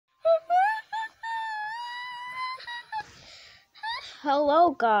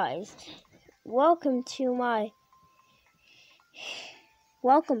Hello guys, welcome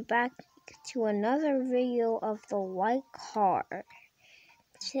back to another video of the white car.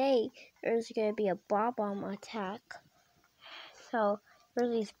 Today there's going to be a bob-omb attack. So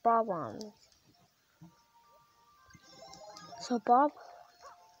there's these bob-ombs. So bob-ombs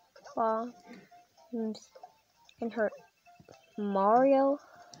can hurt Mario.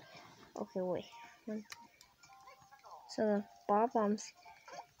 Okay, wait. So the bob-ombs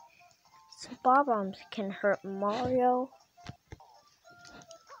can hurt Mario,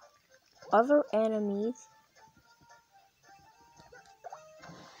 other enemies,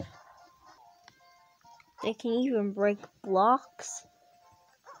 they can even break blocks,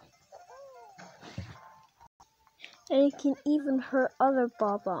 and it can even hurt other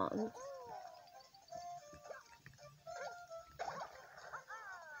bob-ombs.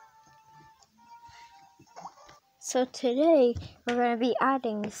 So today we're going to be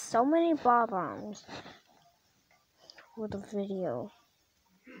adding so many bob-ombs for the video.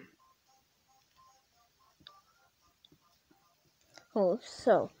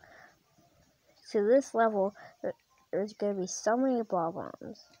 So this level, there's going to be so many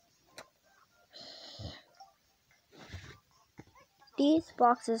bob-ombs. These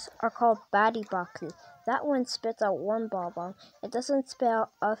boxes are called baddie boxes. That one spits out one bob-omb. It doesn't spit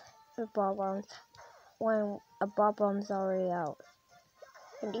out other bob-ombs when a bob-omb's already out.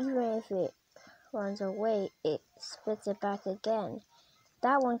 And even if it runs away, it spits it back again.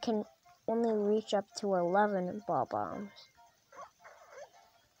 That one can only reach up to 11 bob-ombs.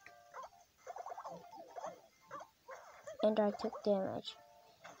 And I took damage.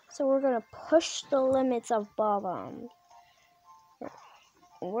 So we're gonna push the limits of bob-ombs.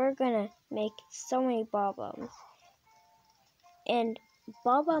 We're gonna make so many bob-ombs. And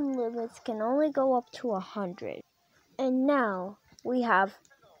bob-omb limits can only go up to 100. And now we have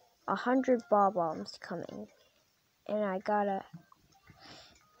 100 bob-ombs coming. And I gotta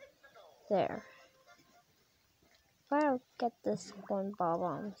there. If I don't get this one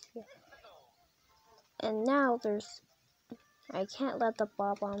bob-omb here. And now I can't let the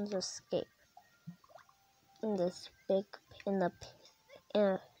bob-ombs escape in the pit.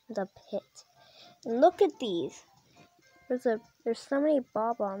 And look at these. There's so many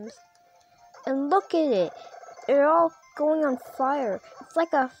bob-ombs. And look at it. They're all going on fire. It's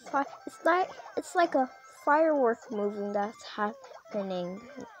like a firework moving that's happening.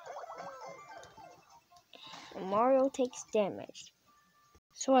 And Mario takes damage.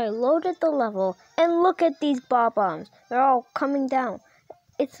 So I loaded the level, and look at these bob-ombs. They're all coming down.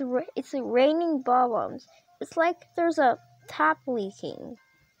 It's raining bob-ombs. It's like there's a tap leaking.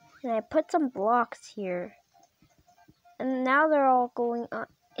 And I put some blocks here. And now they're all going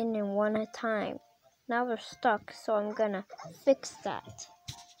in one at a time. Now they're stuck, so I'm gonna fix that.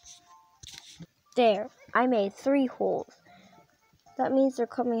 There, I made 3 holes. That means they're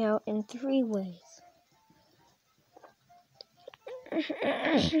coming out in 3 ways.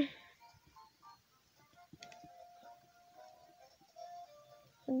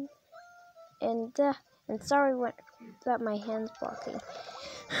 And sorry that my hand's blocking.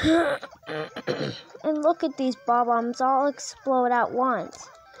 And look at these bob-ombs all explode at once.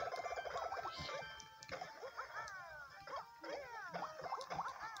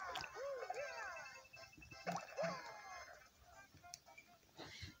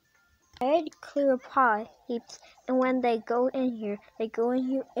 I had clear pipes, and when they go in here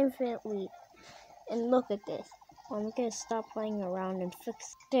infinitely. And look at this. I'm gonna stop playing around and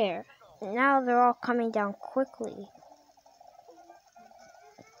fix there. And now they're all coming down quickly.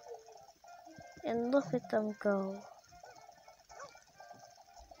 And look at them go.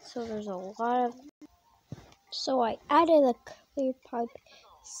 So there's a lot of... So I added a clear pipe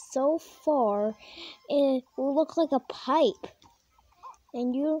so far, and it will look like a pipe.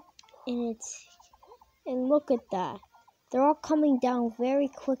 And look at that. They're all coming down very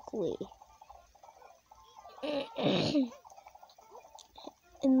quickly.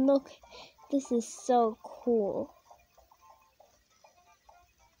 And look, this is so cool.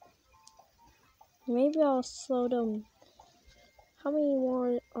 Maybe I'll slow them. How many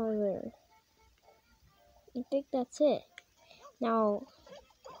more are there? I think that's it. Now,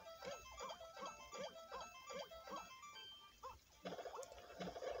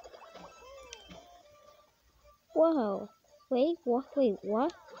 whoa. Wait,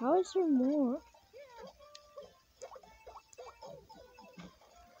 what? How is there more?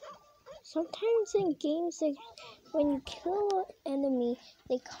 Sometimes in games, when you kill an enemy,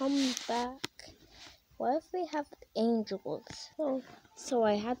 they come back. What if we have angels? So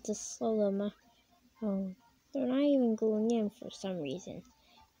I had to slow them down. They're not even going in for some reason.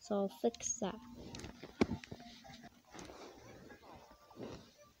 So I'll fix that.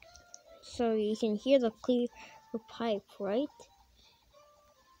 So you can hear the clear pipe, right?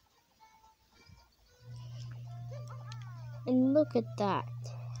 And look at that.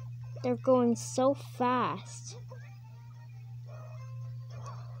 They're going so fast.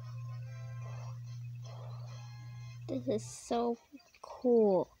 This is so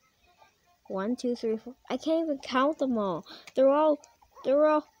cool. 1, 2, 3, 4. I can't even count them all. They're all,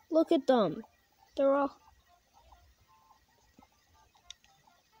 look at them. They're all,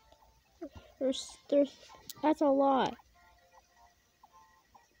 there's, that's a lot.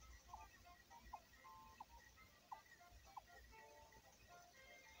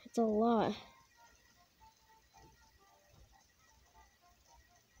 It's a lot.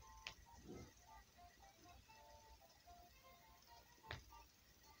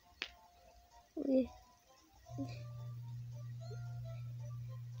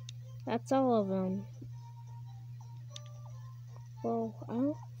 That's all of them.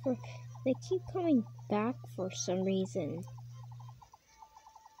 Well, they keep coming back for some reason.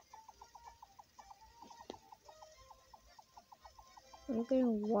 I'm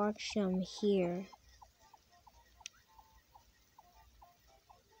gonna watch them here.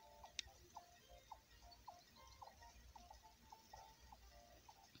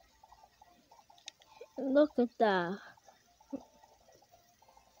 Look at that.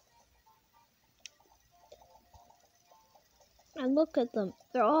 And look at them.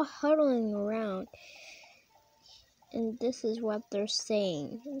 They're all huddling around. And this is what they're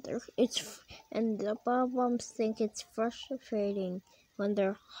saying. And the bob-ombs think it's frustrating when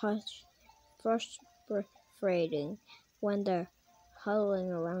they're frustrating when they're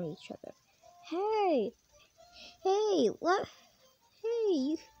huddling around each other. Hey, let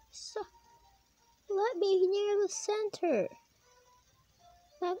me near the center.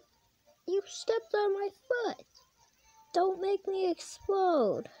 You stepped on my foot. Don't make me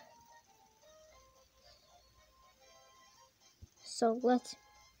explode. So let's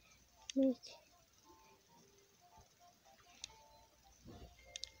make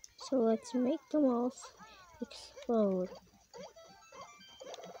them all explode.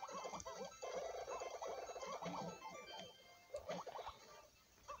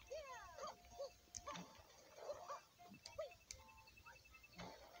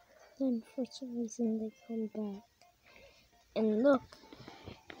 Then for some reason they come back. And look,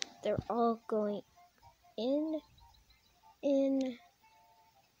 they're all going in.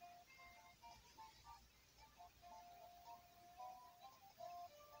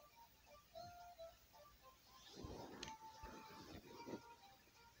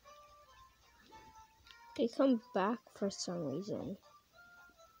 They come back for some reason.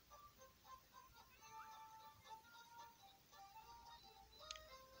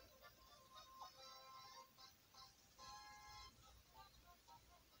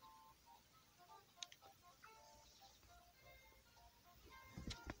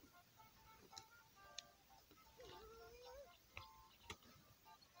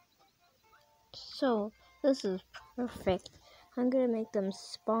 So this is perfect. I'm gonna make them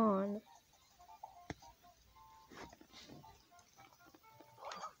spawn.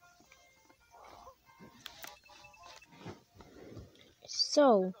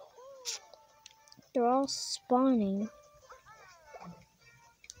 So they're all spawning.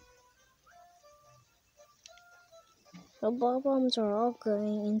 The bob-ombs are all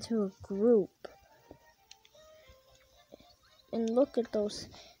going into a group. And look at those,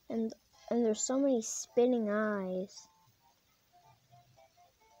 and there's so many spinning eyes.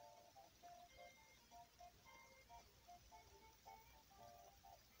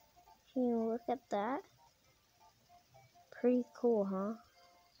 Can you look at that? Pretty cool, huh?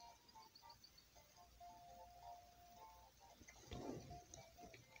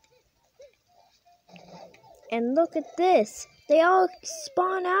 And look at this. They all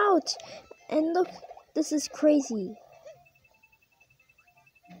spawn out. And look, this is crazy.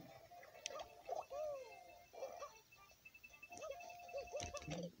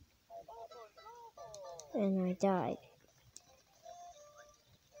 And I died.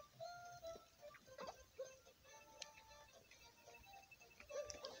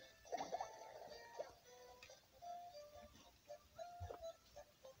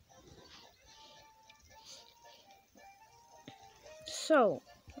 So,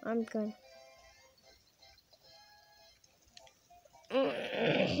 I'm going.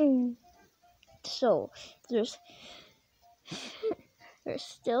 So, they're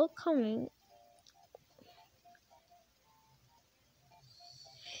still coming.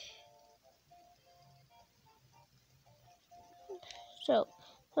 So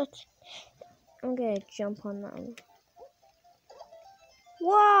I'm gonna jump on them.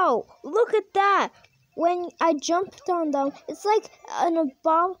 Wow, look at that! When I jumped on them, it's like in a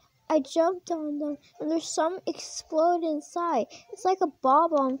bomb. I jumped on them, and there's some explode inside. It's like a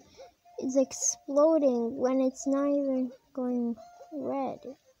bob-omb is exploding when it's not even going red.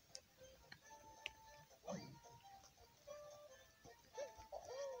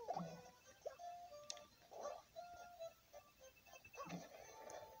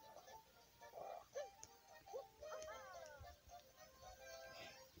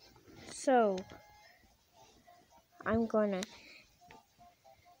 So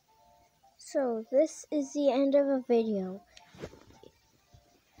So this is the end of a video.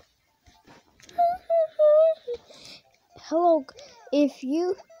 Hello, if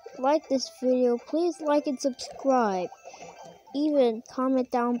you like this video, please like and subscribe. Even comment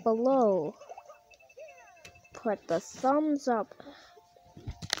down below. Put the thumbs up.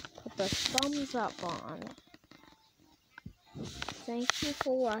 Put the thumbs up on. Thank you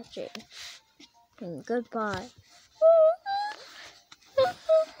for watching, and goodbye.